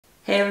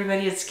Hey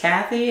everybody, it's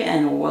Cathy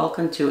and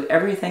welcome to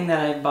everything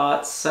that I've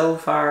bought so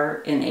far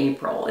in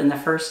April, in the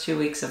first 2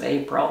 weeks of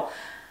April.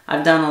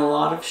 I've done a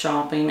lot of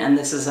shopping and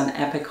this is an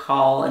epic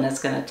haul and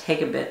it's going to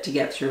take a bit to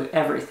get through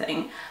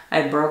everything.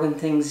 I've broken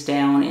things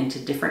down into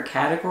different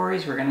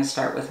categories. We're going to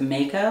start with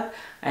makeup.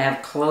 I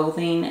have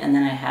clothing and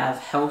then I have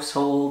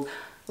household,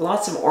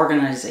 lots of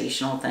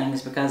organizational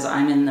things because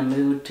I'm in the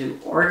mood to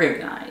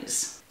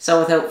organize.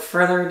 So without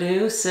further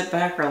ado, sit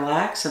back,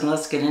 relax, and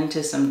let's get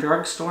into some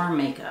drugstore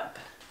makeup.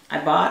 I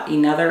bought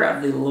another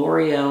of the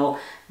L'Oreal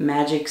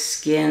Magic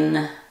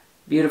Skin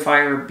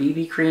Beautifier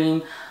BB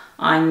Cream.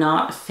 I'm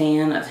not a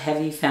fan of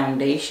heavy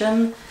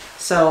foundation,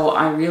 so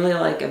I really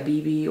like a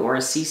BB or a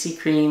CC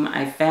cream.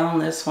 I found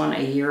this one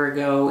a year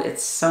ago.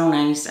 It's so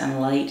nice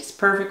and light. It's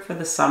perfect for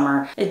the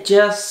summer. It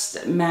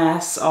just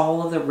masks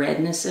all of the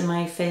redness in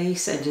my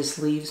face. It just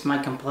leaves my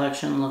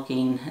complexion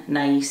looking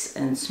nice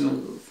and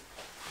smooth.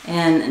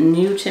 And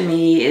new to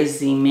me is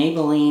the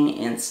Maybelline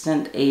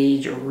Instant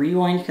Age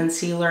Rewind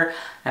Concealer.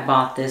 I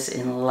bought this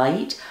in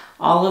light.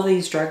 All of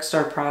these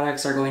drugstore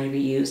products are going to be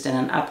used in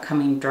an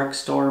upcoming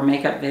drugstore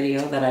makeup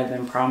video that I've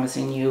been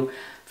promising you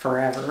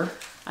forever.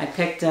 I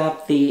picked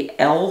up the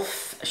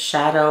e.l.f.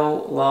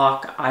 Shadow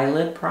Lock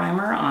Eyelid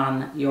Primer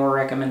on your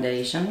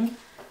recommendation.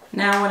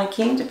 Now when it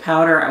came to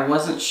powder, I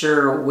wasn't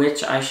sure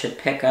which I should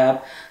pick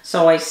up,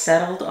 so I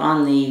settled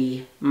on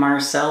the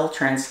Marcelle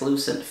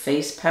Translucent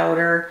Face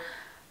Powder.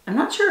 I'm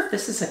not sure if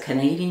this is a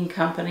Canadian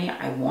company.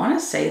 I want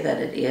to say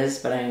that it is,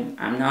 but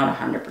I'm not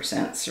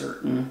 100%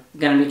 certain. I'm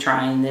going to be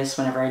trying this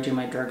whenever I do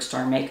my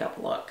drugstore makeup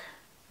look.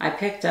 I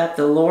picked up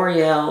the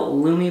L'Oreal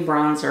Lumi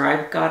Bronzer.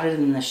 I've got it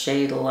in the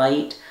shade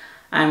Light.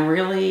 I'm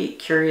really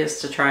curious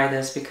to try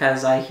this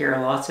because I hear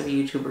lots of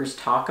YouTubers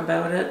talk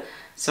about it.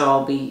 So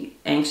I'll be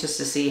anxious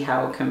to see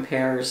how it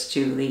compares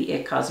to the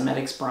IT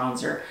Cosmetics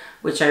bronzer,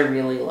 which I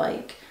really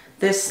like.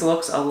 This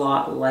looks a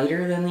lot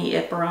lighter than the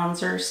IT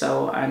bronzer,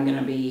 so I'm going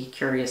to be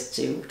curious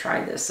to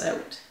try this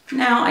out.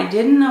 Now, I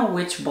didn't know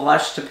which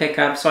blush to pick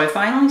up, so I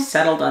finally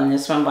settled on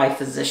this one by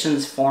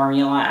Physicians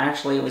Formula.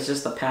 Actually, it was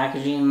just the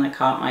packaging that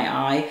caught my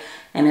eye,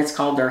 and it's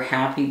called their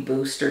Happy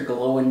Booster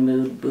Glow and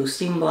Mood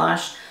Boosting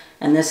Blush,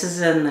 and this is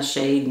in the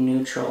shade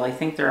Neutral. I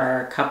think there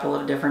are a couple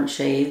of different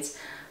shades.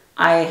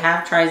 I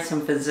have tried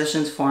some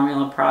Physicians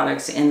Formula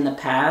products in the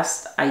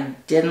past. I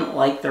didn't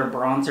like their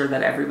bronzer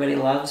that everybody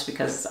loves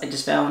because I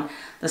just found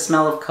the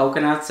smell of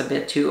coconuts a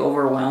bit too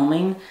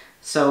overwhelming.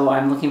 So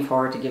I'm looking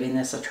forward to giving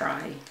this a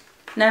try.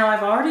 Now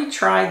I've already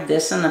tried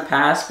this in the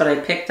past, but I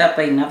picked up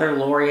another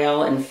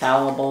L'Oreal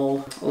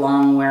Infallible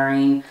long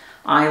wearing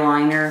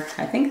eyeliner.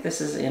 I think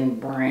this is in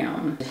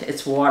brown.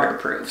 It's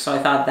waterproof, so I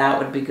thought that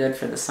would be good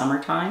for the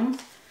summertime.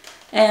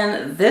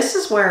 And this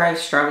is where I've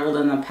struggled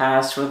in the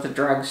past with the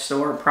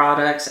drugstore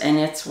products, and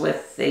it's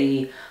with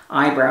the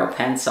eyebrow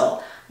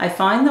pencil. I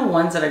find the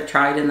ones that I've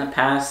tried in the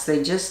past,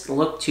 they just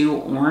look too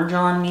orange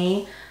on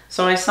me.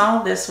 So I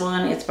saw this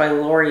one, it's by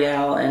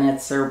L'Oreal, and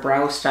it's their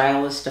Brow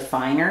Stylist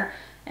Definer,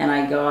 and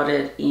I got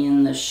it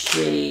in the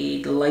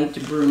shade Light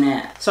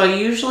Brunette. So I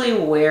usually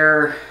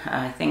wear,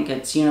 I think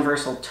it's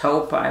Universal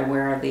Taupe, I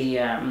wear the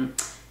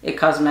IT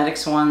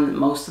Cosmetics one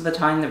most of the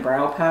time, the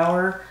Brow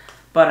Power.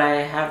 But I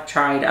have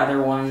tried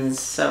other ones,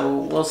 so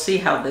we'll see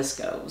how this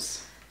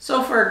goes.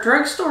 So for a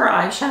drugstore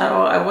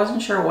eyeshadow, I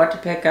wasn't sure what to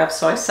pick up,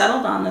 so I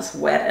settled on this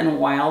Wet n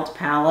Wild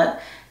palette.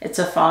 It's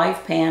a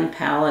 5-pan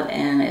palette,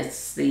 and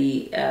it's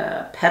the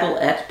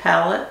Petalette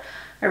palette.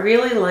 I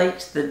really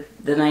liked the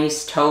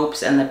nice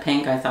taupes and the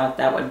pink. I thought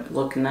that would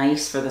look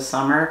nice for the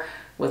summer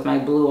with my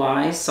blue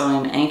eyes, so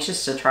I'm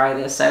anxious to try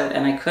this out,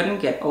 and I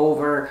couldn't get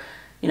over,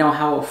 you know,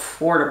 how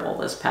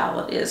affordable this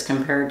palette is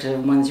compared to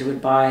ones you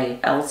would buy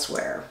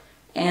elsewhere.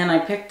 And I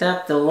picked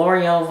up the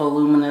L'Oreal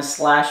Voluminous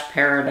Lash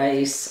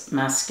Paradise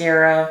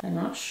Mascara. I'm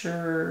not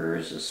sure,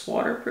 is this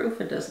waterproof?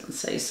 It doesn't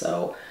say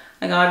so.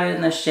 I got it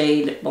in the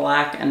shade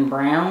Black and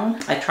Brown.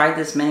 I tried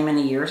this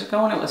many years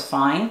ago and it was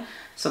fine.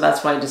 So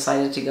that's why I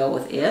decided to go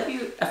with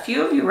it. A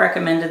few of you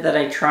recommended that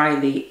I try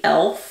the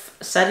e.l.f.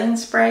 setting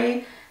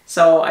spray.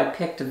 So I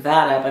picked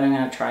that up and I'm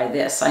going to try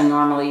this. I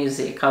normally use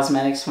the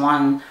Cosmetics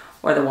one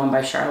or the one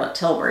by Charlotte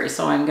Tilbury.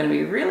 So I'm going to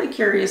be really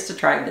curious to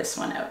try this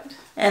one out.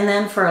 And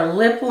then for a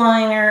lip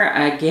liner,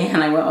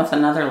 again, I went with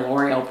another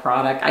L'Oreal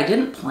product. I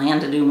didn't plan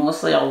to do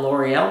mostly all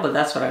L'Oreal, but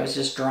that's what I was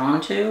just drawn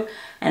to.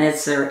 And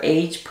it's their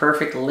Age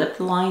Perfect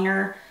Lip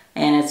Liner,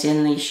 and it's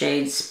in the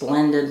shade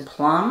Splendid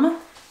Plum.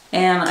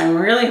 And I'm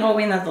really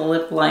hoping that the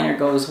lip liner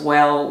goes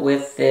well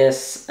with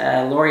this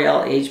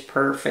L'Oreal Age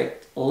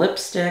Perfect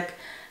lipstick,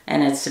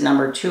 and it's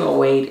number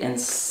 208 in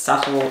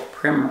Subtle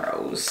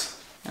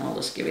Primrose. And I'll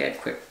just give you a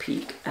quick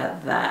peek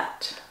at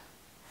that.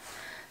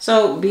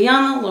 So be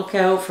on the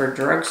lookout for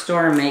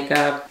drugstore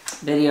makeup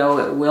video.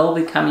 It will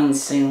be coming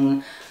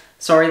soon.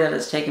 Sorry that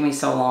it's taken me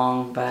so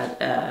long,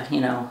 but you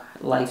know,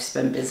 life's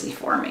been busy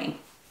for me.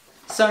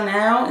 So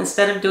now,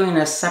 instead of doing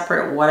a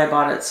separate what I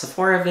bought at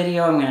Sephora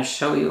video, I'm going to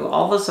show you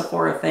all the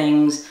Sephora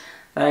things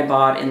that I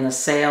bought in the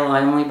sale.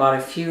 I only bought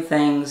a few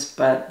things,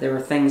 but there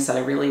were things that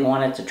I really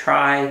wanted to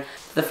try.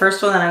 The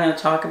first one that I'm going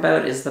to talk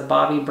about is the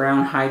Bobbi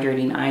Brown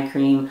Hydrating Eye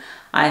Cream.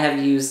 I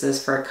have used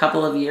this for a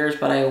couple of years,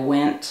 but I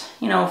went,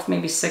 you know,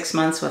 maybe 6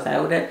 months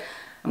without it.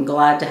 I'm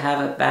glad to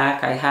have it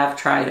back. I have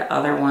tried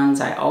other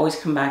ones. I always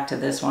come back to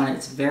this one.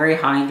 It's very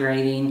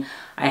hydrating.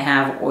 I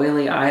have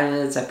oily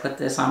eyelids. I put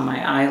this on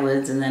my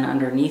eyelids and then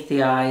underneath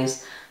the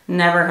eyes.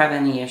 Never have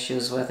any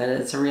issues with it.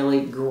 It's a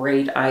really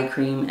great eye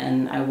cream,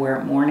 and I wear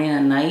it morning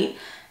and night.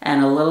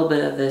 And a little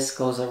bit of this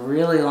goes a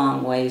really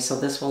long way, so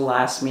this will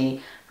last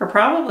me for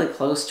probably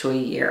close to a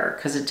year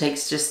because it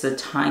takes just the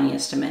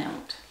tiniest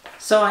amount.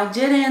 So I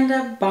did end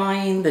up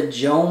buying the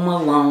Jo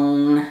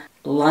Malone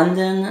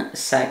London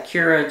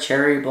Sakura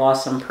Cherry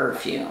Blossom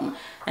perfume.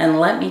 And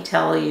let me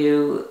tell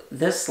you,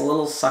 this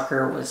little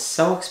sucker was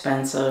so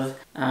expensive.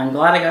 I'm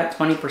glad I got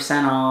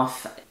 20%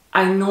 off.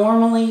 I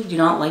normally do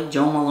not like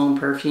Jo Malone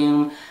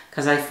perfume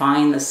because I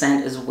find the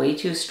scent is way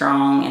too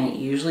strong and it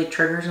usually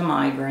triggers a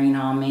migraine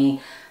on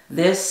me.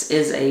 This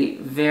is a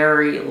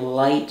very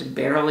light,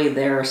 barely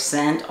there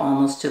scent,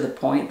 almost to the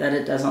point that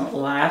it doesn't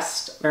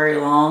last very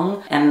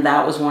long. And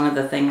that was one of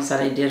the things that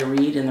I did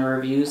read in the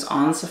reviews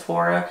on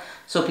Sephora.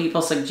 So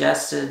people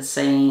suggested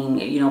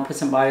saying, you know, put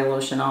some body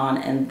lotion on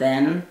and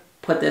then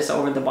put this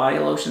over the body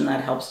lotion.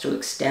 That helps to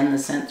extend the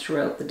scent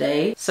throughout the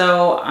day.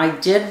 So I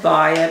did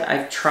buy it.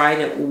 I've tried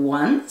it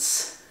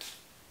once.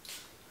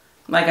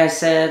 Like I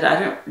said,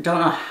 I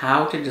don't know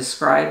how to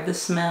describe the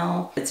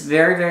smell. It's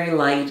very, very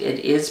light.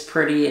 It is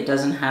pretty. It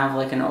doesn't have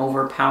like an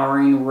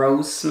overpowering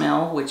rose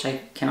smell, which I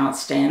cannot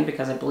stand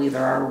because I believe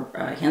there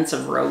are hints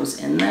of rose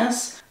in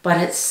this. But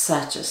it's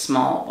such a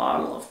small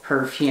bottle of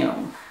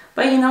perfume.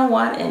 But you know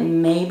what? It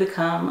may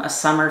become a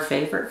summer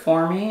favorite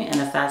for me. And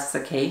if that's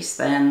the case,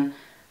 then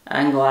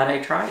I'm glad I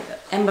tried it.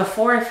 And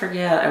before I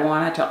forget, I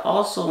wanted to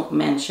also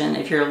mention,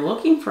 if you're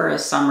looking for a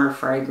summer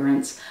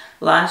fragrance,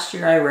 last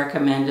year I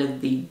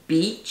recommended the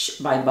Beach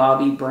by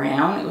Bobbi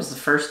Brown. It was the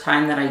first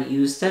time that I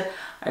used it.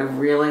 I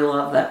really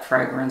love that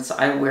fragrance.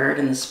 I wear it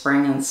in the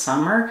spring and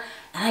summer,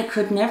 and I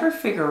could never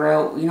figure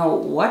out, you know,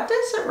 what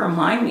does it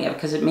remind me of?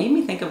 Because it made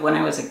me think of when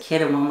I was a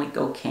kid and when we'd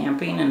go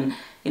camping and,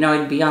 you know,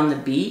 I'd be on the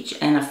beach,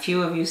 and a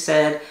few of you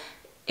said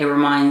it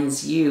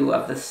reminds you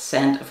of the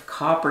scent of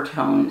Copper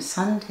Tone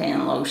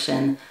suntan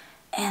lotion.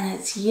 And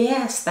it's,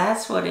 yes,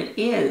 that's what it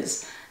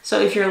is. So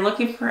if you're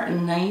looking for a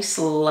nice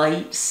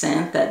light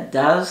scent that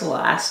does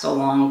last a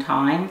long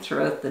time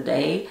throughout the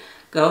day,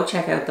 go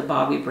check out the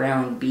Bobbi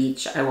Brown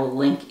Beach. I will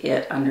link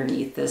it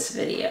underneath this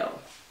video.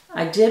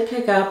 I did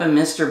pick up a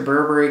Mr.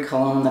 Burberry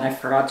Cologne that I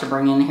forgot to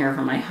bring in here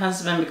for my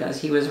husband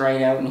because he was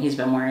right out and he's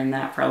been wearing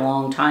that for a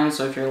long time.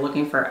 So if you're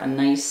looking for a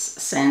nice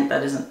scent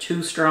that isn't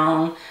too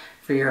strong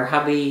for your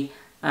hubby,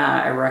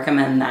 I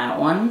recommend that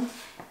one.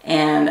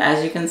 And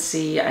as you can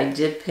see, I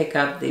did pick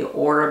up the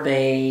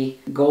Oribe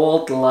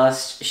Gold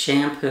Lust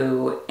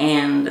shampoo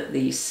and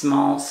the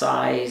small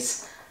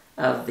size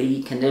of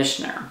the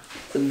conditioner.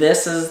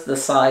 This is the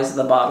size of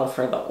the bottle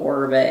for the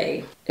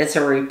Oribe. It's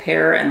a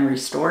repair and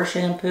restore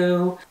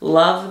shampoo.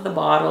 Love the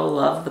bottle,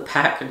 love the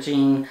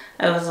packaging.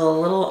 I was a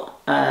little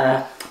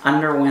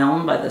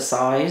underwhelmed by the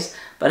size,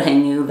 but I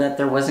knew that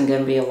there wasn't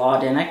going to be a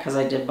lot in it because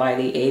I did buy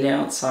the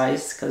 8-ounce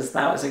size because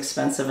that was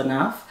expensive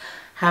enough.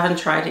 Haven't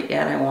tried it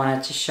yet. I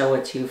wanted to show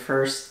it to you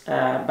first,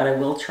 but I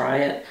will try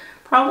it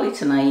probably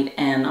tonight,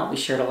 and I'll be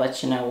sure to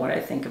let you know what I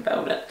think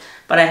about it.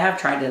 But I have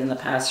tried it in the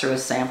past through a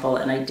sample,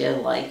 and I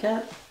did like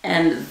it.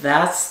 And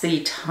that's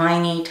the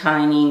tiny,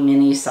 tiny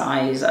mini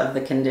size of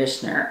the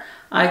conditioner.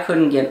 I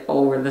couldn't get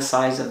over the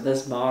size of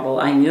this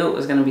bottle. I knew it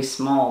was going to be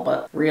small,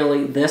 but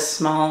really this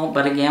small.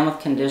 But again, with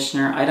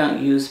conditioner, I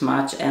don't use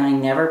much, and I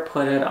never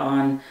put it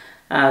on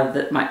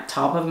my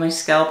top of my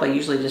scalp. I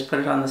usually just put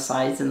it on the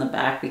sides and the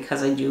back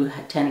because I do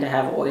tend to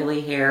have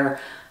oily hair.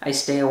 I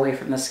stay away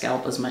from the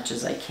scalp as much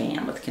as I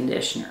can with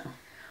conditioner.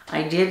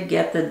 I did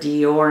get the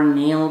Dior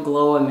Nail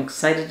Glow. I'm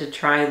excited to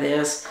try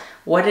this.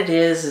 What it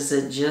is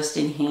it just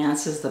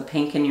enhances the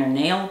pink in your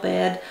nail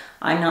bed.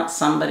 I'm not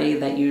somebody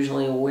that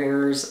usually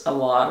wears a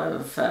lot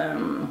of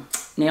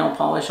nail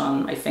polish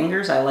on my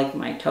fingers. I like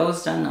my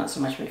toes done, not so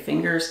much my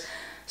fingers.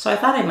 So I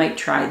thought I might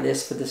try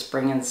this for the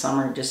spring and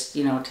summer, just,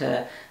 you know,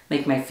 to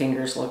make my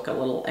fingers look a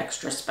little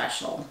extra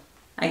special.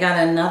 I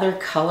got another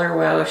Color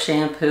Wow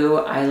shampoo.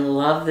 I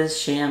love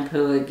this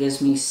shampoo. It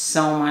gives me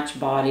so much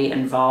body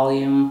and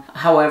volume.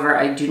 However,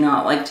 I do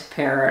not like to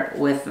pair it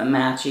with the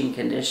matching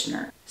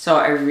conditioner. So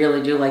I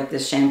really do like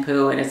this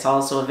shampoo, and it's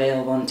also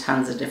available in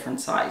tons of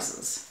different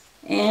sizes.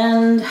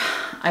 And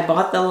I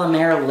bought the La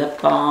Mer lip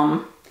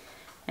balm,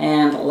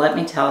 and let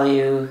me tell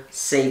you,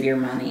 save your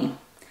money.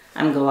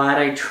 I'm glad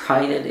I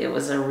tried it. It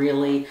was a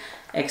really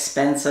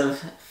expensive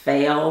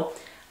fail.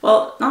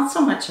 Well, not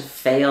so much a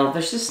fail,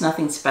 there's just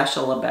nothing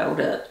special about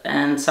it.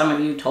 And some of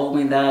you told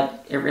me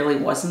that it really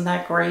wasn't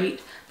that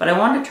great, but I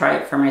wanted to try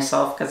it for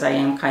myself because I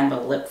am kind of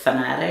a lip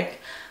fanatic.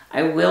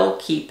 I will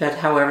keep it,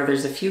 however,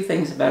 there's a few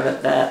things about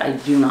it that I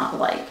do not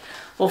like.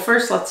 Well,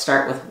 first let's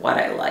start with what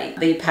I like.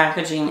 The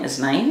packaging is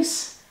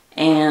nice,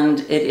 and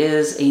it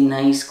is a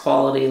nice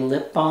quality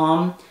lip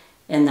balm.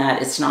 in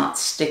that it's not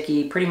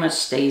sticky, pretty much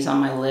stays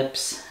on my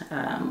lips.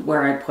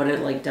 Where I put it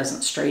like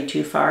doesn't stray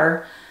too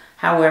far.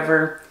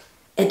 However,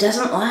 it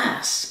doesn't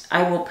last.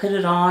 I will put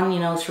it on, you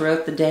know,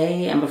 throughout the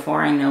day, and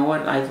before I know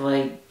it, I've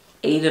like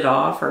ate it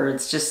off, or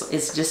it's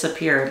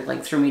disappeared,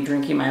 like through me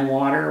drinking my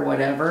water or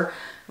whatever.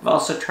 I've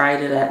also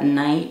tried it at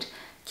night.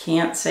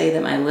 Can't say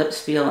that my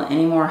lips feel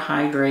any more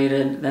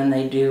hydrated than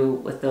they do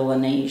with the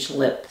Laneige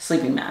lip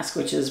sleeping mask,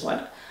 which is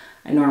what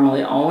I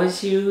normally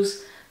always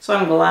use. So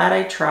I'm glad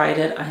I tried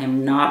it. I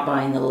am not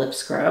buying the lip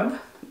scrub.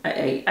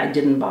 I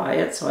didn't buy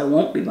it, so I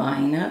won't be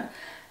buying it.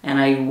 And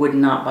I would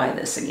not buy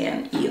this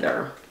again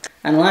either.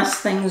 Unless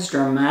things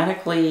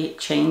dramatically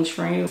change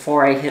for me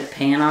before I hit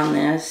pan on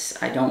this,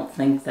 I don't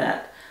think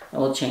that I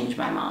will change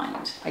my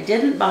mind. I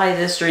didn't buy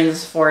this during the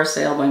Sephora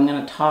sale, but I'm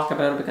going to talk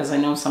about it because I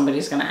know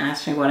somebody's going to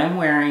ask me what I'm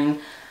wearing.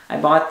 I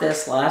bought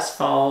this last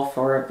fall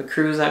for the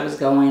cruise I was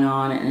going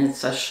on, and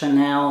it's a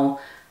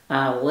Chanel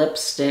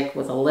lipstick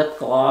with a lip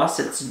gloss.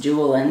 It's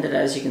dual-ended,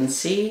 as you can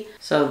see.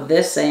 So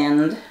this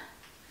end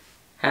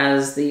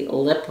has the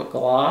lip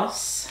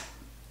gloss,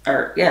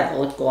 the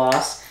lip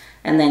gloss,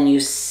 and then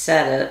you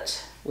set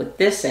it with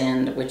this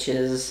end, which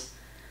is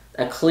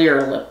a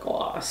clear lip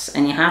gloss.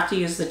 And you have to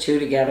use the two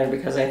together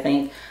because I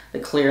think the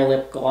clear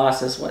lip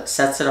gloss is what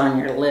sets it on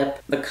your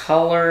lip. The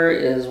color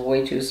is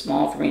way too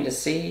small for me to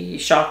see.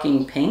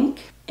 Shocking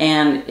pink.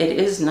 And it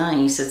is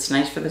nice. It's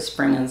nice for the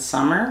spring and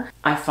summer.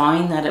 I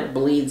find that it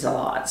bleeds a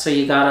lot. So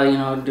you gotta, you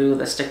know, do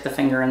the stick the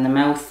finger in the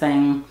mouth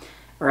thing,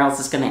 or else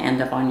it's gonna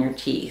end up on your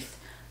teeth.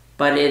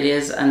 But it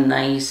is a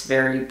nice,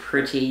 very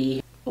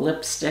pretty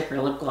lipstick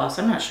or lip gloss.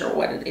 I'm not sure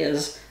what it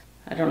is.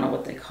 I don't know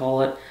what they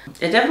call it.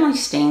 It definitely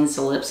stains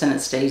the lips and it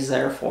stays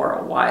there for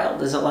a while.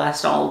 Does it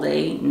last all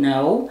day?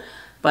 No,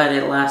 but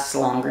it lasts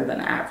longer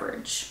than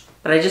average.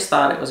 But I just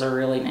thought it was a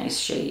really nice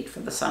shade for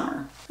the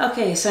summer.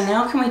 Okay, so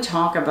now can we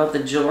talk about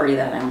the jewelry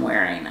that I'm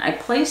wearing? I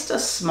placed a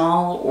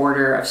small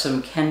order of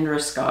some Kendra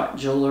Scott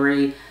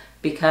jewelry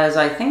because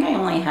I think I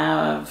only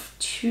have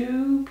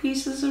 2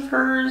 pieces of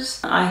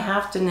hers. I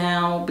have to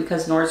now,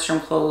 because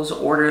Nordstrom clothes,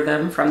 order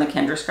them from the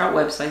Kendra Scott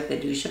website. They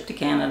do ship to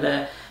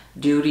Canada.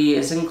 Duty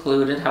is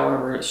included.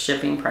 However,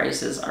 shipping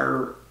prices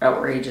are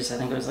outrageous. I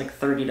think it was like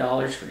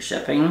 $30 for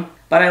shipping.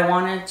 But I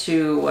wanted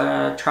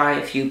to try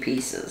a few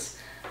pieces.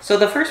 So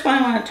the first one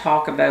I want to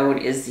talk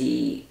about is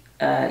the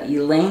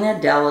Elena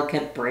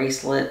Delicate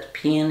Bracelet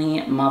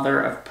Peony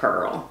Mother of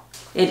Pearl.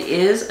 It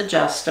is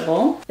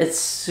adjustable. It's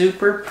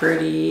super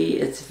pretty.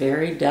 It's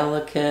very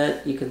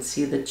delicate. You can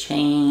see the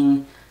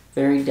chain,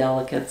 very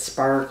delicate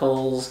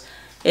sparkles.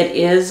 It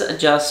is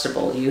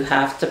adjustable. You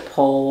have to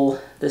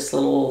pull this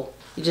little,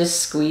 you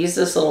just squeeze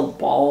this little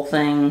ball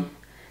thing,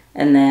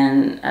 and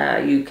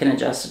then you can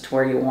adjust it to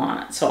where you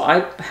want it. So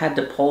I had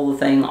to pull the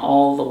thing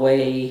all the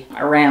way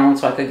around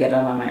so I could get it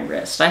on my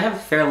wrist. I have a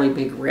fairly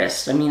big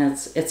wrist. I mean,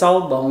 it's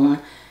all bone.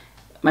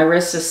 My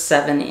wrist is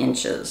 7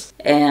 inches,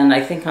 and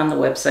I think on the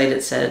website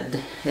it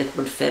said it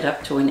would fit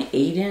up to an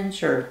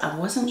 8-inch, or I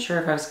wasn't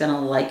sure if I was gonna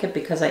like it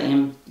because I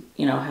am,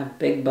 you know, have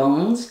big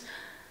bones.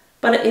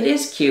 But it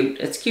is cute.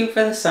 It's cute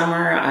for the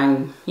summer.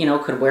 I'm, you know,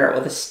 could wear it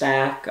with a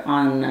stack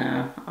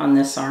on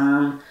this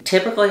arm.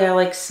 Typically I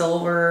like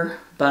silver,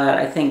 but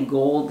I think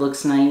gold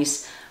looks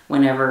nice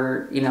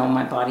whenever, you know,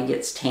 my body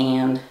gets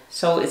tanned.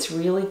 So it's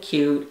really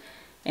cute,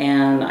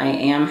 and I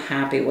am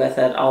happy with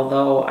it.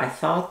 Although I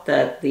thought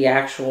that the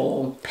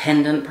actual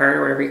pendant part,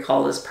 or whatever you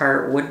call this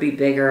part, would be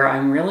bigger.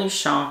 I'm really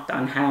shocked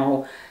on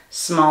how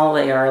small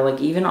they are,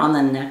 like even on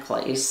the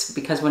necklace,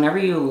 because whenever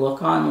you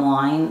look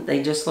online,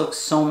 they just look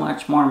so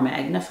much more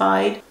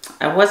magnified.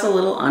 I was a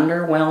little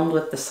underwhelmed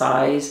with the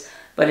size,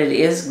 but it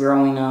is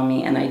growing on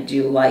me and I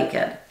do like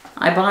it.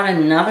 I bought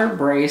another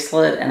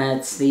bracelet, and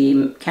it's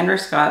the Kendra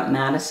Scott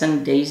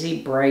Madison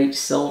Daisy Bright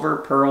Silver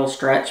Pearl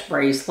Stretch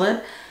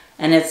Bracelet,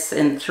 and it's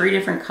in 3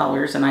 different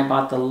colors, and I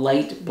bought the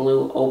light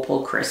blue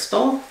opal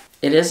crystal.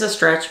 It is a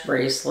stretch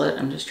bracelet.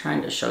 I'm just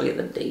trying to show you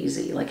the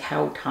daisy, like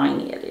how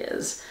tiny it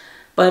is.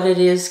 But it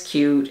is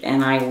cute,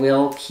 and I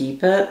will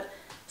keep it.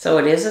 So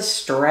it is a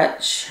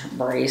stretch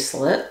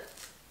bracelet,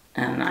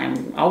 and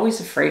I'm always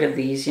afraid of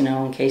these, you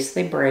know, in case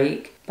they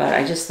break. But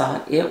I just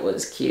thought it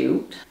was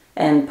cute.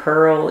 And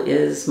pearl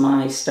is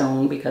my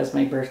stone because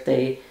my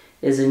birthday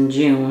is in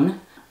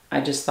June. I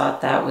just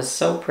thought that was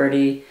so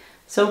pretty,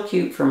 so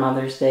cute for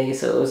Mother's Day,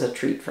 so it was a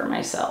treat for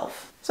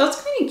myself. So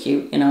it's kind of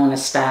cute, you know, in a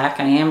stack.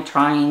 I am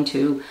trying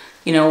to,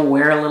 you know,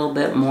 wear a little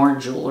bit more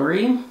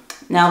jewelry.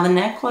 Now the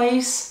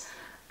necklace,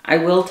 I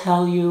will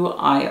tell you,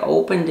 I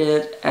opened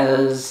it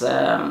as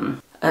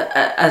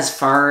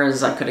far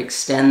as I could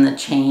extend the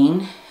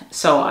chain.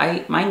 So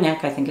my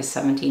neck, I think, is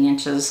 17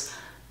 inches.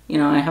 You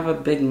know, I have a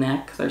big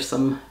neck. There's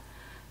some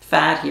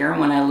fat here.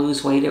 When I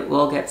lose weight, it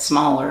will get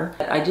smaller.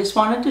 I just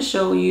wanted to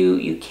show you,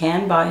 you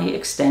can buy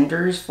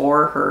extenders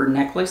for her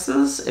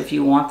necklaces if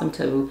you want them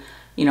to,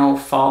 you know,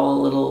 fall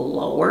a little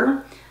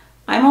lower.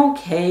 I'm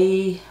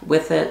okay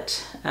with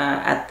it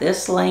at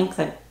this length.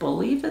 I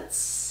believe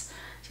it's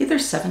either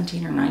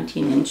 17 or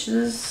 19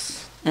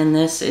 inches. And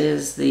this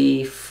is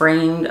the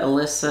framed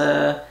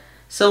Alyssa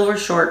silver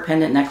short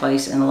pendant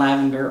necklace in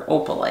lavender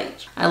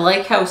opalite. I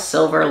like how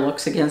silver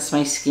looks against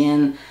my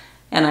skin,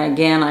 and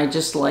again, I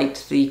just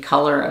liked the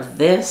color of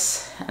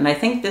this, and I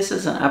think this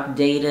is an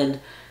updated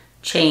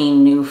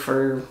chain new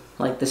for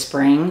like the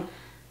spring.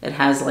 It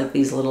has like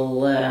these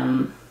little, I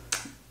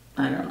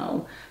don't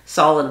know,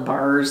 solid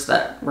bars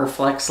that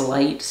reflects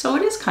light, so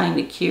it is kind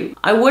of cute.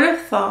 I would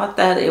have thought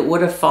that it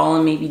would have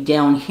fallen maybe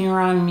down here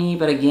on me,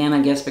 but again,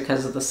 I guess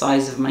because of the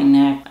size of my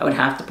neck, I would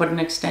have to put an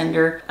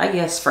extender. I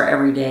guess for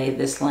every day,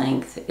 this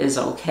length is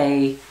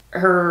okay.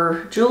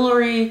 Her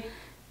jewelry,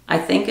 I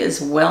think,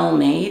 is well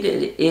made.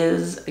 It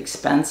is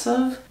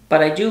expensive,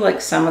 but I do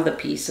like some of the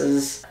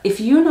pieces. If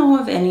you know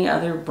of any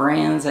other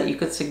brands that you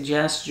could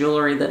suggest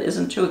jewelry that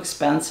isn't too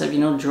expensive, you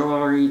know,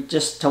 jewelry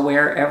just to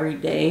wear every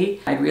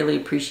day, I'd really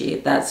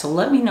appreciate that. So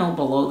let me know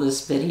below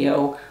this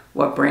video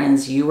what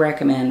brands you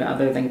recommend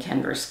other than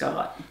Kendra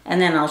Scott.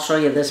 And then I'll show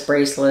you this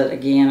bracelet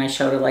again. I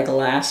showed it like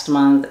last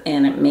month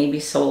and it may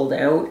be sold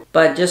out,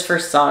 but just for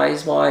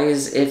size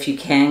wise, if you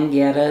can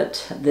get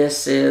it,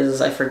 this is,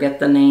 I forget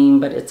the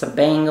name, but it's a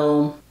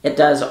bangle. It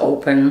does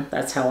open.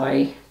 That's how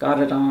I got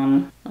it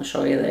on. I'll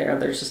show you there.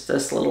 There's just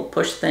this little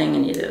push thing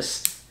and you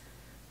just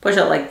push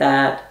it like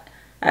that.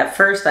 At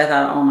first I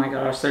thought, oh my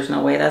gosh, there's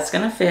no way that's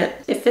gonna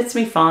fit. It fits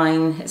me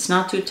fine. It's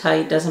not too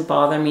tight, doesn't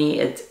bother me.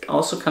 It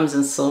also comes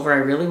in silver. I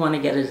really want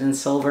to get it in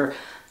silver.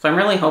 So I'm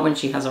really hoping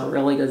she has a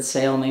really good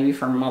sale, maybe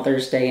for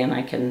Mother's Day, and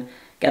I can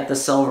get the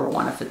silver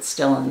one if it's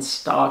still in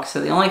stock. So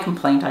the only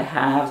complaint I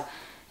have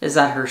is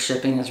that her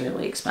shipping is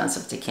really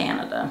expensive to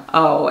Canada.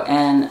 Oh,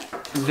 and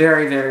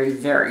very, very,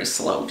 very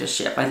slow to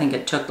ship. I think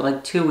it took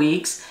like 2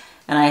 weeks.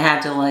 And I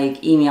had to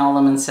like email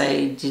them and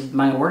say, did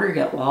my order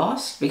get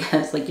lost?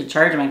 Because like you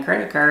charge my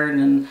credit card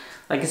and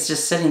like it's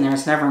just sitting there,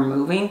 it's never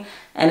moving.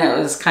 And it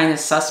was kind of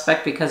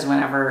suspect because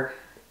whenever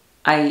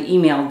I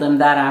emailed them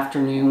that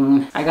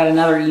afternoon, I got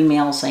another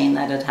email saying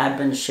that it had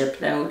been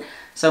shipped out.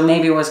 So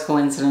maybe it was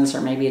coincidence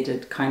or maybe it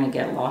did kind of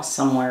get lost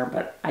somewhere,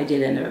 but I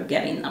did end up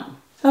getting them.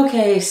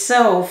 Okay,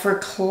 so for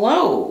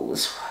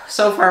clothes,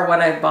 so far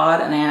what I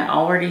bought, and I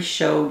already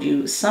showed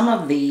you some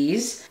of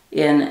these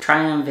in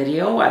try-on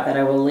video that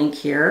I will link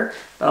here,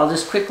 but I'll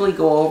just quickly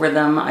go over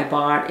them. I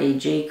bought a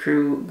J.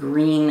 Crew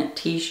green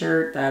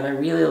t-shirt that I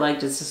really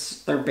liked. It's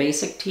just their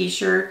basic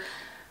t-shirt.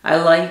 I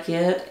like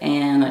it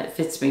and it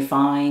fits me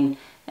fine,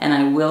 and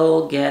I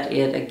will get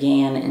it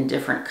again in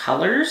different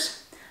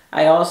colors.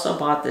 I also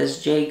bought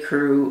this J.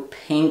 Crew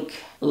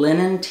pink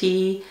linen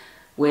tee,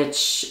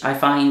 which I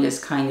find is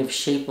kind of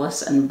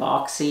shapeless and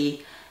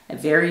boxy,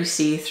 very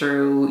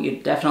see-through. You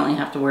definitely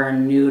have to wear a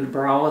nude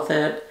bra with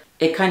it.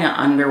 It kind of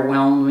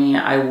underwhelmed me.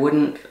 I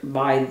wouldn't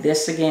buy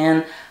this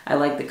again. I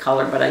like the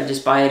color, but I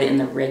just buy it in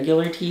the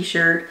regular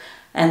t-shirt.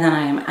 And then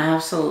I am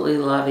absolutely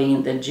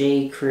loving the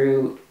J.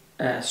 Crew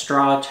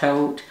straw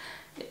tote.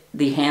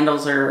 The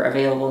handles are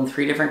available in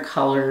 3 different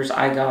colors.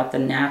 I got the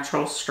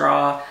natural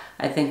straw.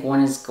 I think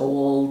one is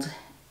gold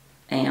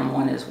and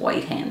one is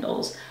white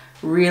handles.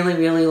 Really,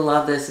 really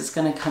love this. It's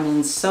going to come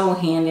in so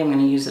handy. I'm going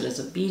to use it as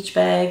a beach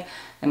bag.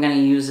 I'm going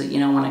to use it, you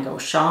know, when I go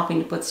shopping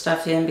to put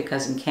stuff in,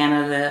 because in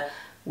Canada,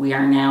 we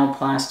are now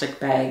plastic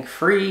bag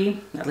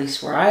free, at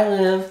least where I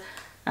live.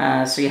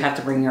 So you have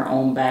to bring your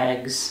own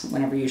bags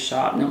whenever you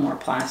shop, no more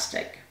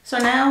plastic. So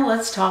now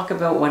let's talk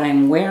about what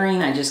I'm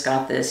wearing. I just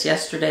got this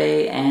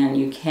yesterday, and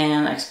you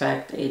can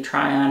expect a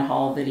try-on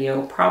haul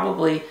video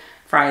probably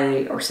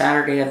Friday or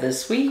Saturday of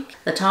this week.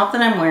 The top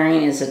that I'm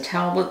wearing is a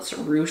Talbot's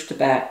ruched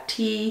back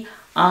tee.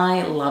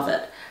 I love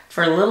it.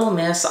 For Little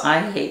Miss,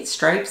 I hate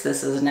stripes.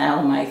 This is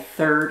now my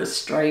 3rd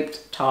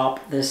striped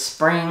top this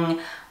spring.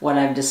 What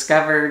I've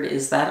discovered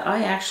is that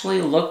I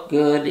actually look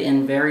good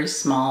in very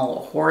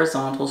small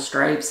horizontal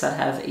stripes that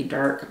have a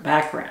dark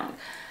background.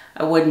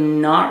 I would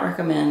not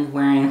recommend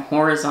wearing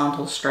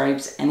horizontal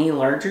stripes any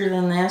larger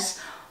than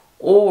this,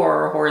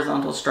 or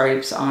horizontal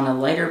stripes on a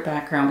lighter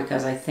background,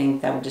 because I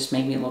think that would just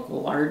make me look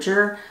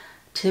larger.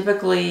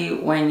 Typically,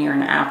 when you're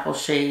an apple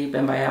shape,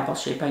 and by apple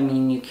shape I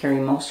mean you carry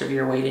most of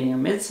your weight in your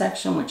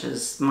midsection, which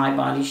is my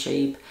body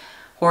shape,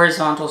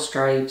 horizontal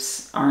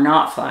stripes are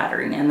not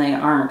flattering, and they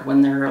aren't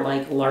when they're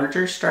like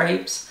larger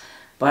stripes.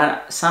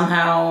 But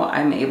somehow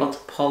I'm able to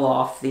pull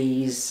off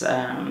these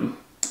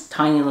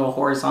tiny little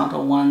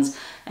horizontal ones,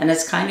 and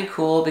it's kind of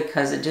cool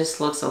because it just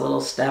looks a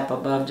little step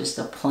above just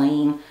a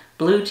plain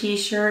blue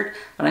t-shirt.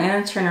 But I'm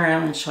going to turn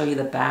around and show you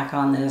the back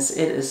on this.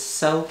 It is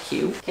so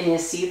cute. Can you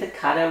see the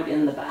cutout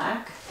in the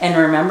back? And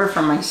remember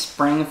from my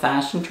spring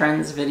fashion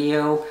trends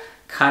video,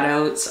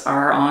 cutouts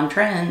are on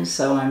trend,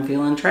 so I'm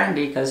feeling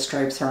trendy because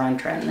stripes are on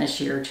trend this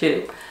year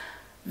too.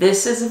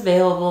 This is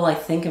available, I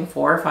think, in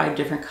 4 or 5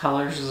 different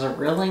colors. There's a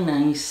really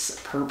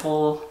nice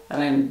purple that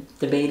I'm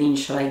debating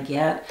should I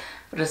get,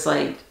 but it's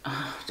like,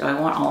 do I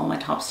want all of my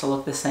tops to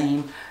look the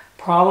same?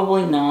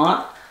 Probably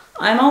not.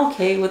 I'm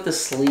okay with the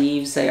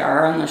sleeves. They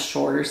are on the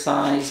shorter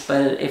size,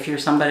 but if you're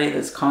somebody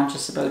that's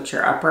conscious about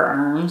your upper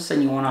arms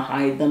and you want to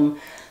hide them,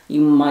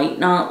 you might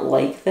not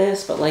like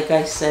this, but like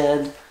I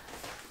said,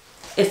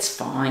 it's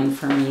fine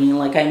for me.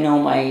 Like, I know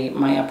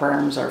my upper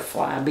arms are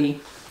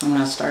flabby. I'm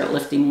going to start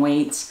lifting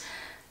weights.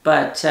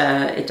 but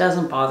it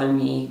doesn't bother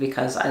me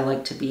because I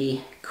like to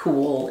be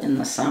cool in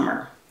the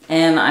summer.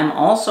 And I'm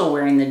also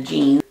wearing the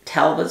jeans,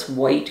 Talbot's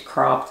white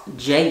cropped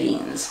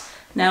jeggings.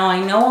 Now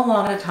I know a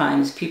lot of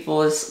times people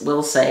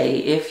will say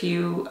if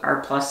you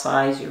are plus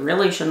size, you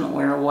really shouldn't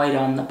wear white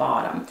on the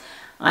bottom.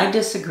 I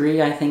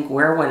disagree. I think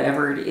wear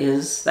whatever it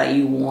is that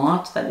you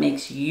want that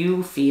makes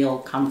you feel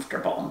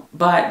comfortable.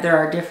 But there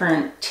are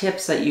different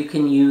tips that you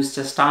can use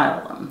to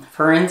style them.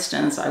 For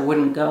instance, I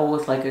wouldn't go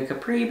with like a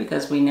capri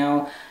because we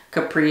know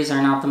capris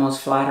are not the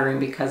most flattering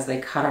because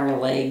they cut our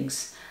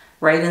legs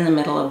right in the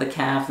middle of the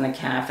calf, and the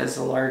calf is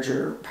a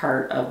larger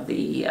part of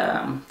the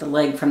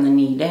leg from the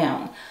knee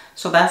down.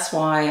 So that's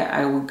why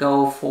I would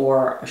go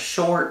for a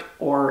short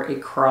or a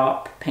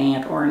crop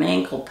pant or an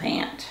ankle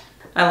pant.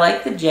 I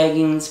like the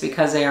jeggings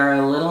because they are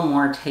a little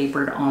more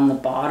tapered on the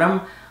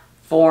bottom.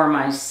 For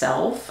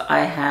myself, I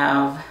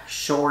have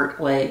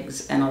short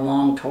legs and a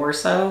long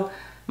torso.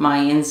 My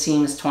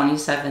inseam is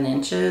 27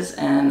 inches,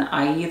 and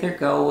I either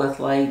go with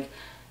like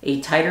a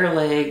tighter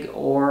leg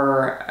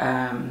or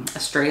a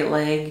straight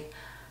leg.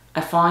 I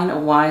find a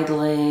wide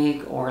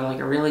leg or like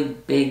a really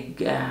big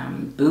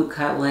boot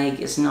cut leg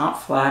is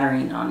not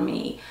flattering on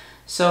me.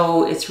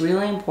 So it's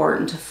really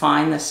important to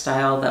find the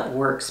style that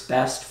works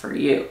best for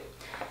you.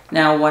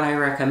 Now, what I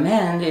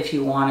recommend if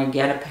you want to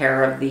get a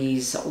pair of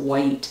these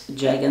white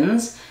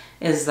jeggings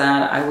is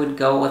that I would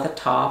go with a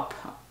top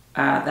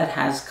that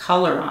has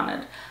color on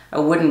it. I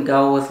wouldn't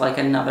go with like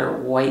another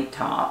white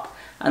top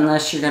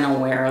unless you're going to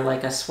wear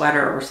like a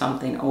sweater or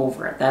something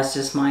over it. That's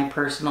just my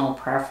personal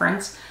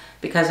preference,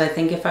 because I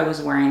think if I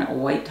was wearing a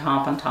white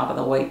top on top of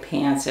the white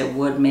pants, it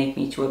would make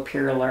me to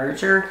appear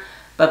larger.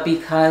 But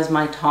because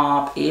my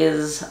top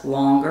is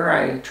longer,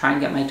 I try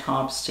and get my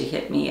tops to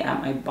hit me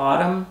at my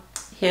bottom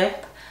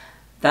hip.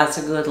 That's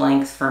a good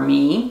length for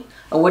me.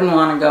 I wouldn't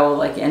want to go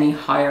like any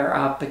higher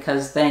up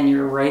because then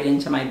you're right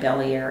into my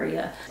belly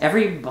area.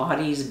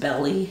 Everybody's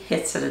belly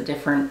hits at a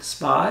different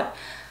spot.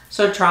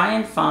 So try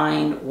and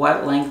find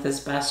what length is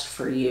best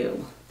for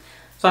you.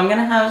 So I'm going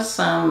to have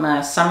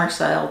some summer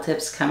style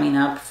tips coming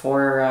up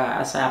for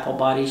us apple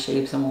body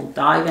shapes, and we'll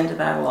dive into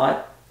that a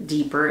lot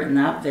deeper in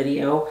that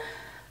video.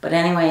 But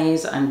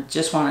anyways, I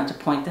just wanted to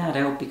point that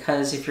out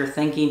because if you're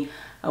thinking,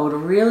 I would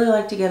really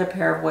like to get a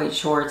pair of white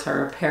shorts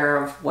or a pair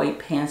of white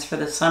pants for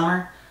the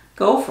summer,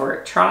 go for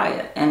it, try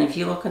it. And if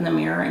you look in the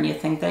mirror and you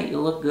think that you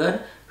look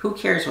good, who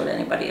cares what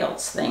anybody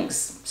else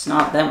thinks? It's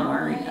not them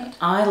wearing it.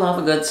 I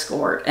love a good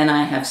skirt, and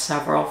I have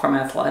several from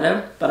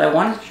Athleta, but I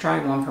wanted to try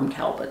one from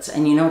Talbot's.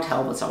 And you know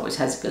Talbot's always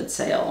has a good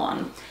sale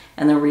on.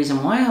 And the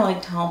reason why I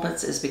like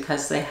Talbot's is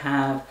because they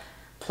have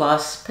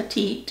plus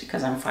petite,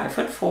 because I'm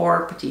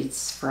 5'4".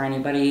 Petite's for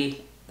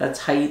anybody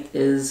that's height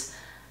is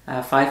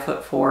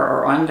 5'4"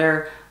 or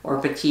under, or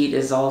petite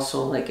is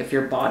also like if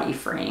your body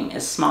frame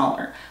is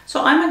smaller.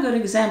 So I'm a good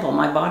example.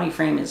 My body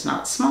frame is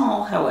not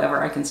small,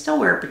 however I can still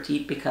wear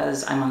petite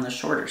because I'm on the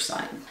shorter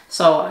side.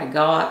 So I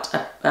got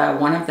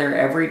one of their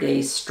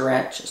everyday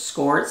stretch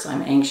skirts.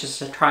 I'm anxious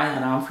to try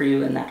that on for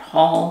you in that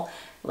haul,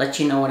 let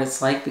you know what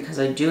it's like, because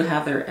I do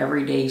have their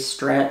everyday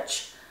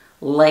stretch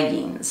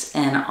leggings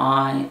and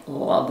I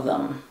love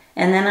them.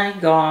 And then I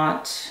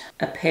got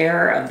a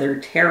pair of their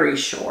terry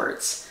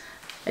shorts.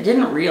 I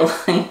didn't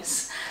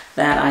realize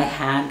that I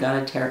had got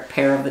a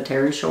pair of the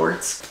terry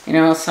shorts. You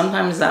know,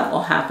 sometimes that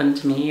will happen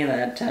to me,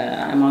 that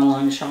I'm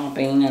online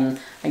shopping and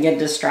I get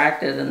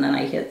distracted and then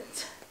I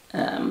hit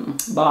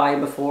buy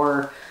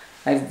before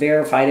I've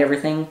verified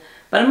everything.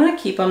 But I'm going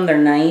to keep them, they're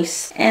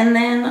nice. And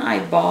then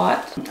I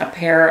bought a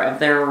pair of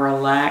their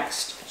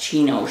relaxed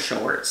chino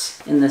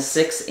shorts in the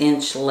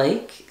 6-inch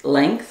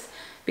length,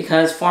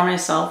 because for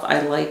myself I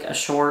like a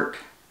short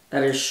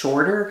that is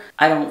shorter.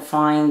 I don't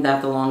find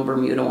that the long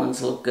Bermuda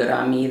ones look good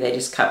on me. They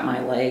just cut my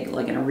leg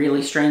like in a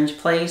really strange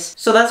place.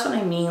 So that's what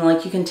I mean.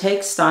 Like, you can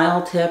take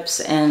style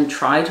tips and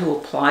try to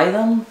apply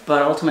them,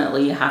 but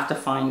ultimately you have to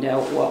find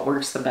out what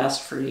works the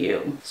best for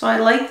you. So I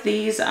like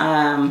these.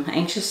 I'm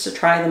anxious to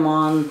try them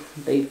on.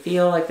 They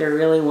feel like they're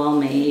really well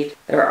made.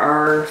 There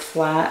are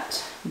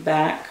flat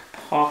back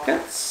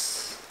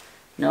pockets.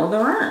 No, there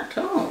aren't.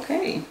 Oh,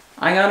 okay.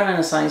 I got them in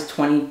a size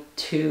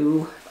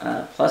 22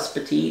 plus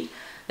petite.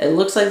 It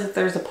looks like that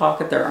there's a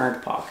pocket, there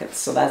aren't pockets,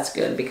 so that's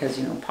good because,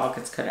 you know,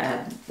 pockets could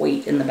add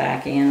weight in the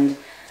back end.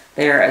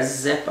 They're a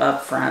zip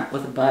up front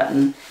with a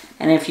button,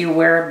 and if you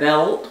wear a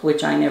belt,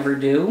 which I never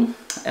do,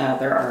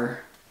 there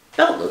are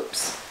belt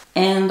loops.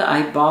 And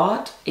I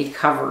bought a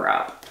cover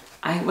up.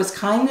 I was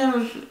kind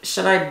of,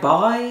 should I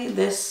buy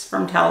this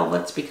from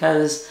Talbot's,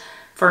 because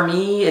for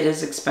me it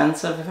is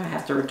expensive if I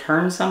have to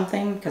return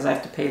something, because I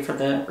have to pay for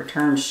the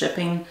return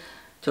shipping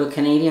to a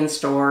Canadian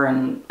store,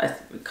 and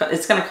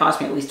it's going to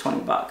cost me at least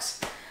 20 bucks.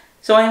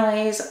 So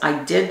anyways,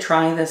 I did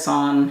try this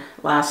on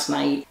last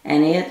night,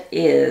 and it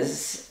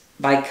is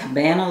by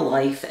Cabana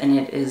Life, and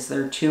it is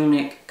their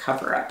tunic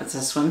cover-up. It's a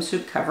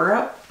swimsuit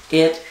cover-up.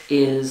 It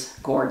is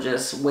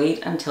gorgeous.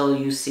 Wait until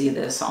you see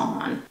this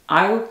on.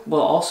 I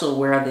will also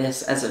wear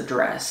this as a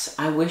dress.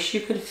 I wish you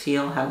could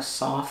feel how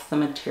soft the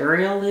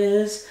material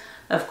is.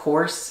 Of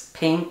course,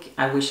 pink.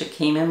 I wish it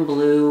came in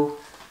blue.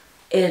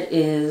 It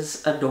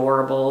is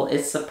adorable.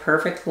 It's the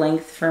perfect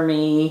length for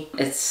me.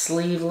 It's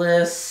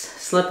sleeveless,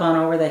 slip on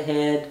over the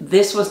head.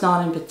 This was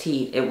not in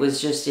petite, it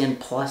was just in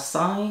plus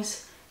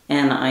size.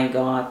 And I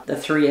got the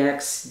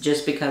 3X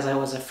just because I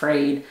was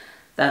afraid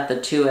that the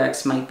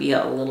 2X might be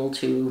a little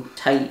too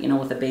tight, you know,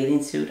 with a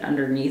bathing suit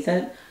underneath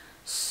it.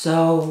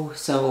 So,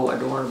 so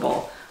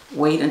adorable.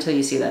 Wait until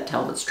you see that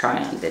Talbot's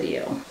try-on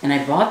video. And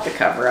I bought the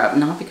cover-up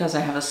not because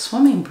I have a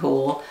swimming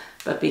pool,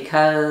 but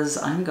because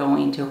I'm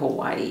going to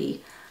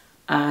Hawaii.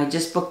 I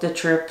just booked a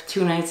trip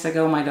 2 nights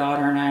ago. My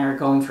daughter and I are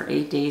going for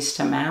 8 days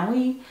to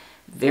Maui.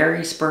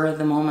 Very spur of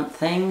the moment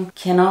thing.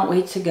 Cannot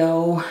wait to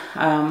go.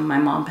 My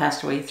mom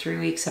passed away 3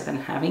 weeks. I've been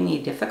having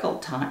a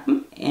difficult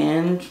time.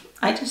 And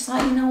I just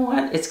thought, you know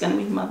what? It's going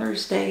to be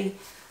Mother's Day.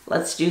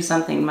 Let's do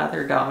something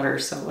mother-daughter.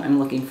 So I'm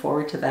looking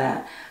forward to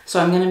that. So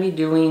I'm going to be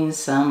doing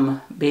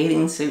some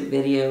bathing suit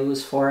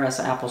videos for us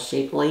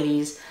apple-shaped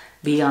ladies.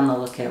 Be on the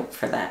lookout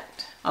for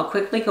that. I'll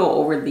quickly go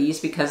over these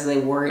because they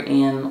were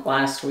in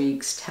last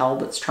week's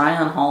Talbot's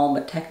try-on haul,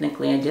 but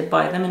technically I did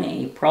buy them in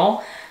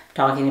April.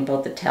 Talking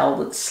about the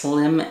Talbot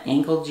Slim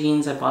ankle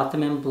jeans. I bought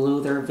them in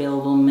blue. They're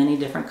available in many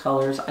different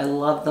colors. I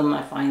love them.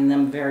 I find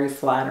them very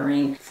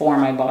flattering for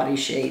my body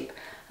shape.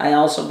 I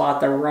also bought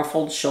the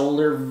ruffled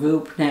shoulder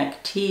Voop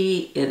neck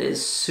tee. It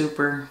is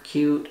super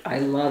cute. I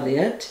love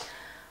it.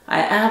 I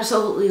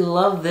absolutely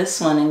love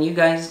this one, and you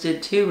guys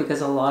did too,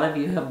 because a lot of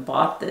you have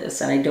bought this,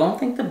 and I don't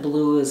think the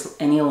blue is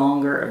any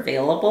longer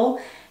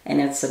available, and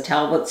it's the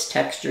Talbot's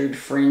textured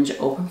fringe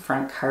open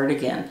front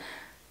cardigan.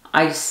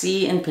 I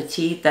see in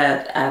petite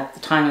that at the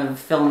time of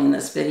filming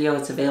this video,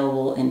 it's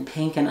available in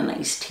pink and a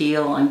nice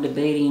teal. I'm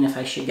debating if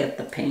I should get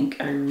the pink.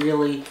 I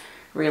really,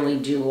 really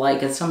do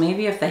like it. So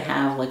maybe if they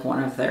have like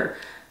one of their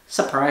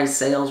surprise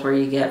sales where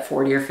you get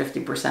 40 or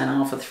 50%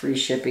 off with free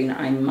shipping,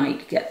 I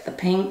might get the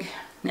pink.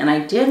 And I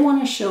did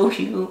want to show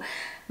you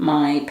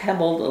my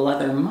pebbled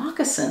leather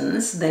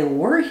moccasins. They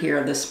were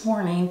here this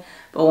morning,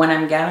 but when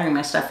I'm gathering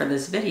my stuff for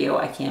this video,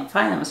 I can't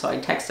find them. So I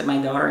texted my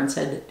daughter and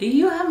said, do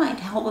you have my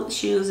Talbot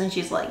shoes? And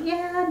she's like,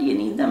 yeah, do you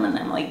need them? And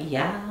I'm like,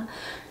 yeah.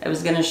 I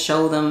was going to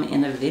show them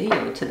in a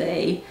video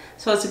today.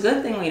 So it's a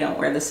good thing we don't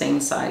wear the same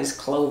size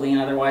clothing.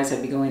 Otherwise,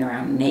 I'd be going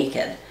around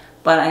naked.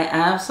 But I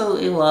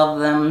absolutely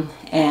love them,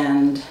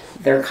 and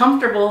they're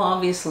comfortable,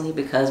 obviously,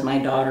 because my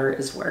daughter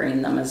is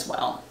wearing them as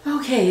well.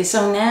 Okay,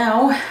 so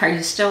now, are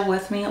you still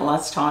with me?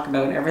 Let's talk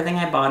about everything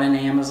I bought in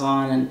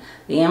Amazon. And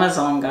the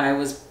Amazon guy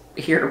was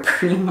here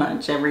pretty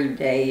much every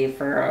day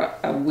for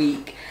a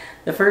week.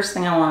 The first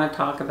thing I want to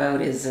talk about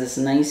is this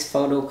nice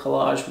photo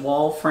collage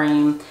wall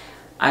frame.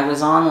 I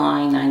was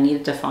online. I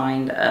needed to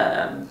find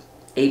a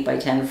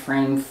 8x10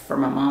 frame for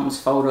my mom's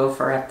photo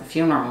for at the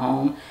funeral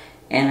home.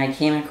 And I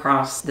came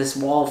across this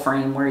wall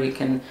frame where you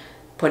can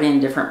put in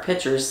different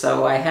pictures.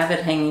 So I have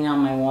it hanging on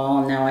my wall,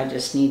 and now I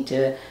just need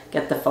to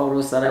get the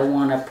photos that I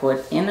want to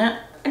put in it.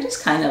 I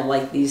just kind of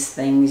like these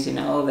things, you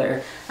know,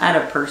 they're add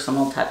a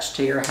personal touch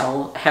to your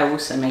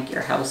house and make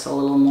your house a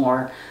little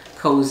more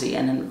cozy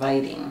and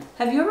inviting.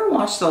 Have you ever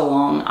watched the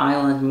Long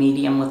Island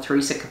Medium with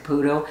Teresa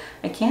Caputo?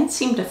 I can't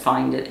seem to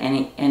find it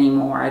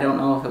anymore. I don't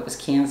know if it was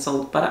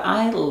canceled, but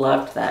I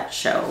loved that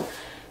show.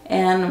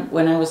 And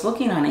when I was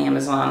looking on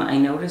Amazon, I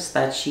noticed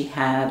that she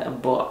had a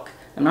book.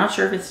 I'm not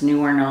sure if it's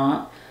new or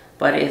not,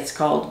 but it's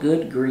called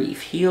Good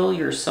Grief. Heal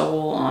your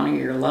soul, honor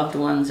your loved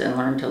ones, and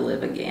learn to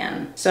live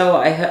again. So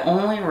I had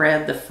only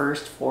read the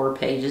first 4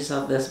 pages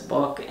of this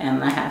book,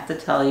 and I have to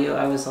tell you,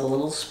 I was a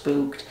little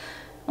spooked.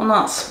 Well,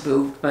 not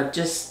spooked, but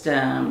just,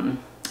 I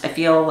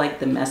feel like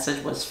the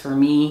message was for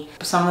me.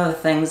 Some of the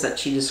things that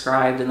she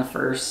described in the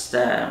first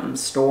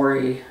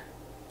story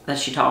that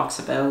she talks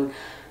about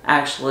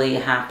actually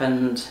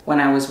happened when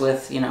I was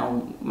with, you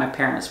know, my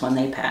parents when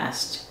they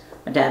passed.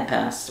 My dad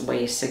passed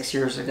away 6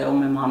 years ago,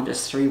 my mom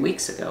just 3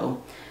 weeks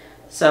ago.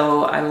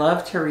 So I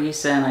love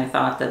Teresa, and I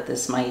thought that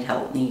this might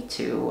help me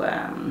to,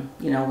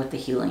 you know, with the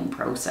healing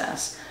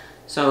process.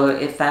 So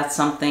if that's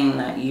something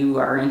that you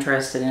are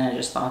interested in, I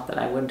just thought that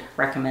I would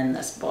recommend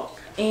this book.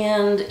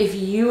 And if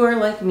you are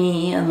like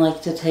me and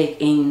like to take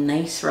a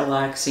nice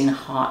relaxing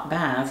hot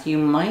bath, you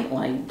might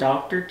like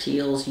Dr.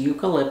 Teal's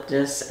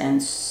Eucalyptus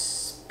and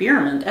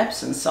Spearmint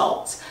Epsom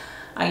salts.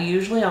 I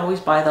usually always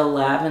buy the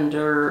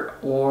lavender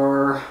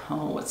or,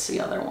 oh, what's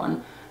the other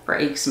one? For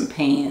aches and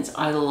pains.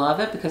 I love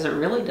it because it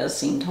really does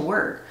seem to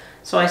work.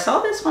 So I saw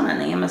this one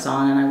on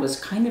Amazon and I was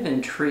kind of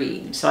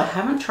intrigued. So I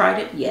haven't tried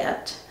it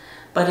yet,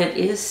 but it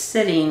is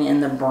sitting in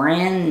the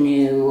brand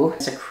new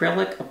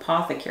acrylic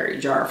apothecary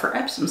jar for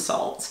Epsom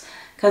salts.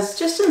 Because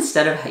just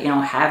instead of, you know,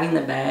 having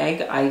the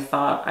bag, I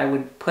thought I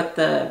would put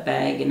the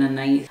bag in a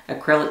nice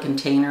acrylic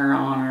container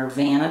on our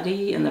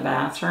vanity in the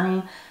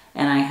bathroom.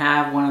 And I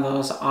have one of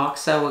those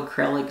OXO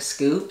acrylic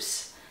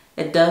scoops.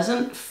 It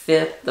doesn't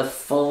fit the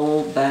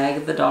full bag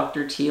of the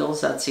Dr.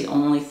 Teal's, that's the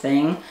only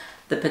thing.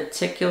 The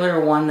particular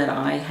one that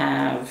I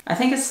have, I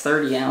think it's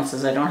 30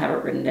 ounces. I don't have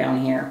it written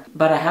down here.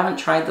 But I haven't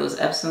tried those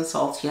Epsom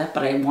salts yet,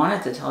 but I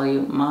wanted to tell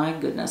you, my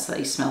goodness,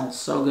 they smell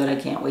so good. I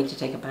can't wait to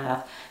take a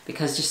bath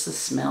because just the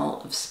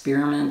smell of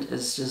spearmint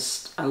is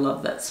just, I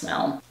love that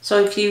smell. So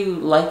if you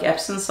like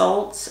Epsom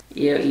salts,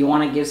 you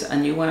want to give a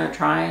new one a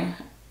try,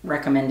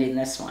 recommending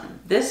this one.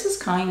 This is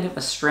kind of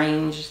a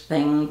strange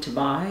thing to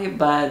buy,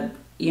 but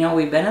you know,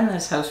 we've been in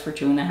this house for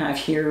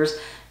 2.5 years,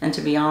 and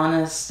to be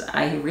honest,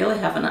 I really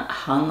haven't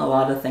hung a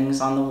lot of things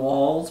on the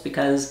walls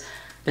because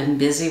I've been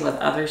busy with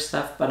other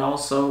stuff, but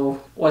also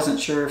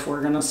wasn't sure if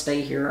we're gonna stay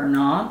here or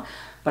not.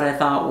 But I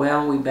thought,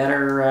 well, we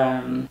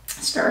better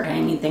start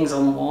hanging things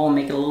on the wall and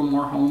make it a little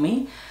more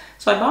homey.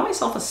 So I bought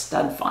myself a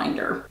stud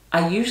finder.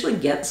 I usually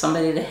get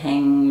somebody to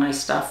hang my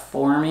stuff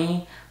for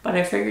me, but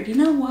I figured, you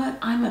know what?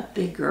 I'm a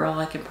big girl.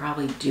 I can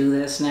probably do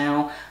this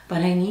now, but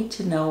I need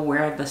to know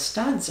where the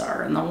studs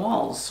are in the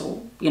walls,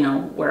 so, you know,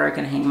 where I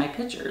can hang my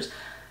pictures.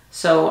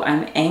 So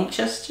I'm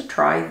anxious to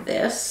try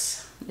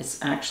this.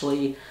 It's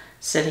actually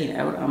sitting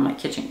out on my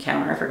kitchen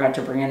counter. I forgot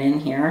to bring it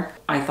in here.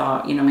 I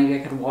thought, you know, maybe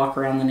I could walk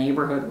around the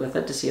neighborhood with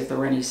it to see if there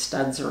were any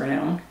studs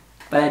around.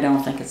 But I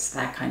don't think it's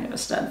that kind of a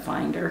stud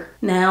finder.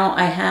 Now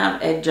I have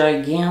a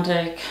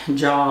gigantic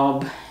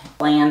job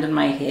planned in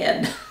my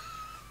head,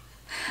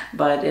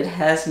 but it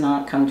has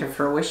not come to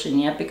fruition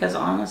yet because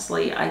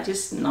honestly, I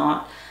just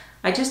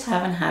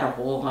haven't had a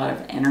whole lot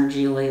of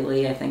energy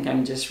lately. I think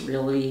I'm just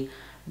really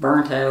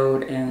burnt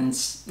out and,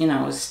 you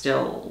know,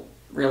 still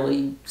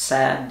really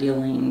sad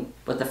dealing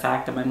with the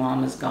fact that my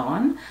mom is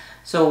gone.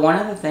 So one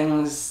of the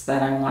things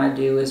that I want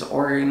to do is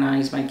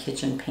organize my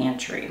kitchen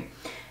pantry.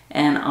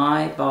 And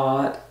I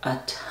bought a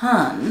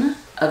ton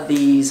of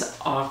these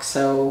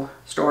OXO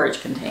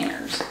storage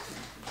containers.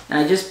 And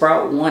I just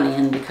brought one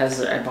in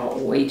because I bought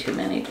way too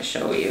many to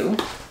show you.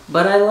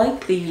 But I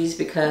like these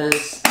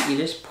because you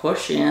just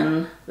push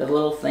in the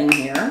little thing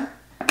here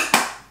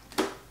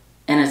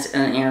and it's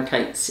an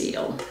airtight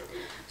seal.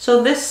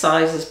 So this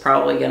size is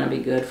probably going to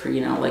be good for,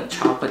 you know, like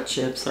chocolate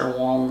chips or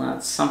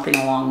walnuts, something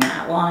along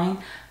that line.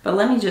 But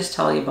let me just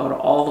tell you about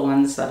all the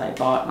ones that I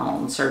bought, and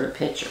I'll insert a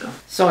picture.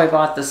 So I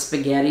bought the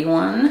spaghetti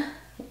one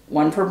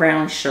for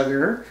brown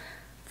sugar,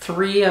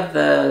 3 of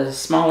the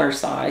smaller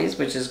size,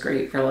 which is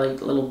great for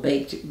like little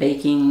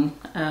baking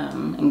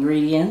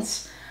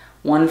ingredients,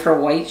 1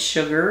 for white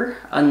sugar,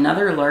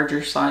 another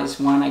larger size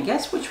one, I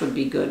guess, which would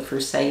be good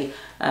for, say,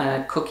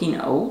 cooking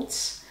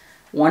oats,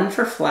 1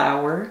 for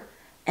flour.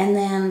 And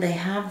then they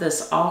have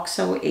this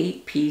OXO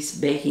 8-piece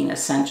baking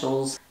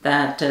essentials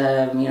that,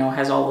 you know,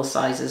 has all the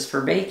sizes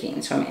for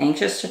baking. So I'm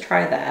anxious to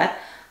try that.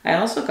 I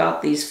also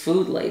got these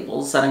food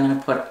labels that I'm going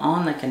to put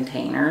on the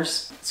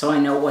containers so I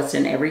know what's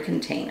in every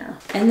container.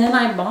 And then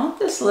I bought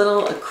this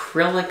little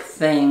acrylic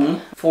thing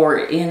for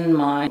in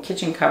my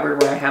kitchen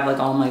cupboard where I have like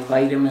all my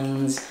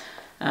vitamins,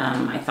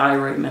 my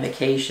thyroid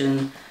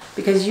medication.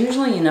 Because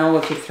usually, you know,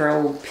 if you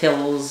throw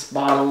pills,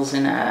 bottles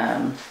in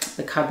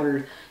the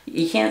cupboard,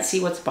 you can't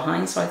see what's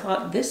behind, so I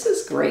thought this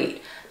is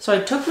great. So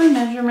I took my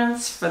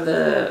measurements for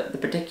the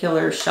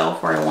particular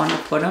shelf where I want to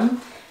put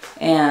them,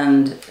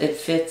 and it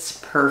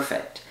fits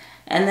perfect.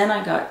 And then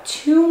I got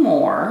 2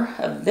 more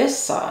of this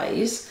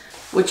size,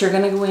 which are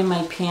going to go in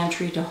my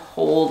pantry to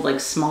hold like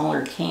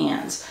smaller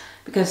cans.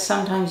 Because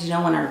sometimes, you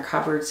know, in our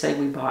cupboard, say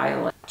we buy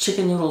like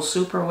chicken noodle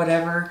soup or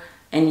whatever,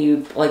 and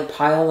you like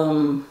pile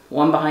them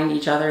one behind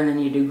each other, and then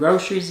you do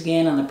groceries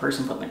again, and the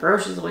person putting the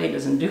groceries away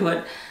doesn't do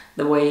it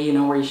the way, you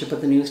know, where you should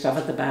put the new stuff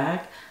at the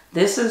back.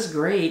 This is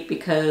great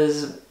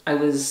because I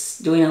was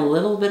doing a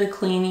little bit of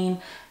cleaning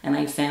and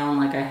I found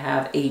like I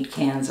have 8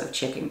 cans of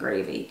chicken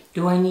gravy.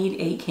 Do I need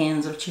 8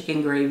 cans of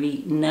chicken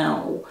gravy?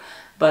 No.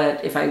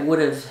 But if I would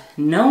have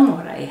known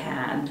what I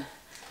had,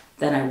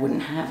 then I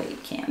wouldn't have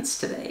 8 cans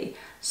today.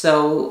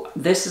 So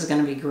this is going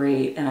to be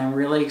great, and I'm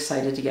really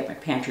excited to get my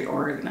pantry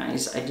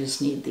organized. I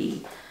just need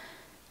the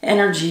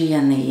energy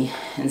and the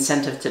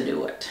incentive to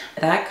do it.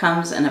 That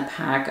comes in a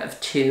pack of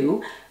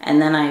 2,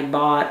 and then I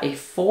bought a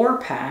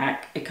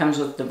 4-pack. It comes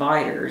with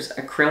dividers,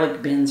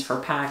 acrylic bins for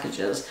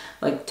packages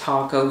like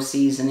taco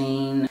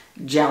seasoning,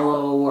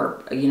 jello,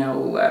 or, you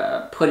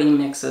know, pudding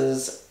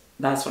mixes.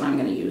 That's what I'm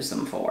going to use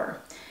them for.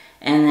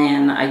 And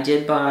then I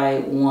did buy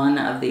 1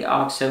 of the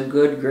OXO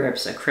Good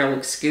Grips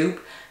acrylic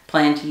scoop.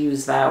 Plan to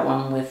use that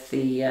one with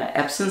the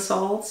Epsom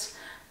salts.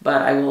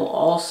 But I will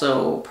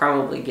also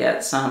probably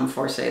get some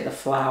for, say, the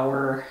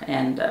flour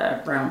and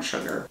brown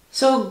sugar.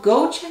 So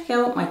go check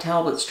out my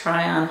Talbot's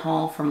try-on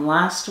haul from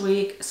last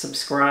week.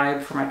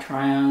 Subscribe for my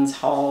try-ons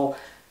haul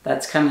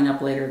that's coming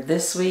up later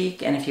this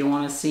week. And if you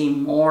want to see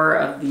more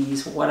of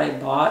these what I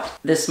bought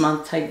this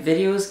month type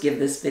videos, give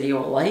this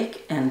video a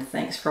like. And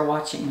thanks for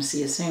watching.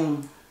 See you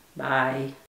soon. Bye.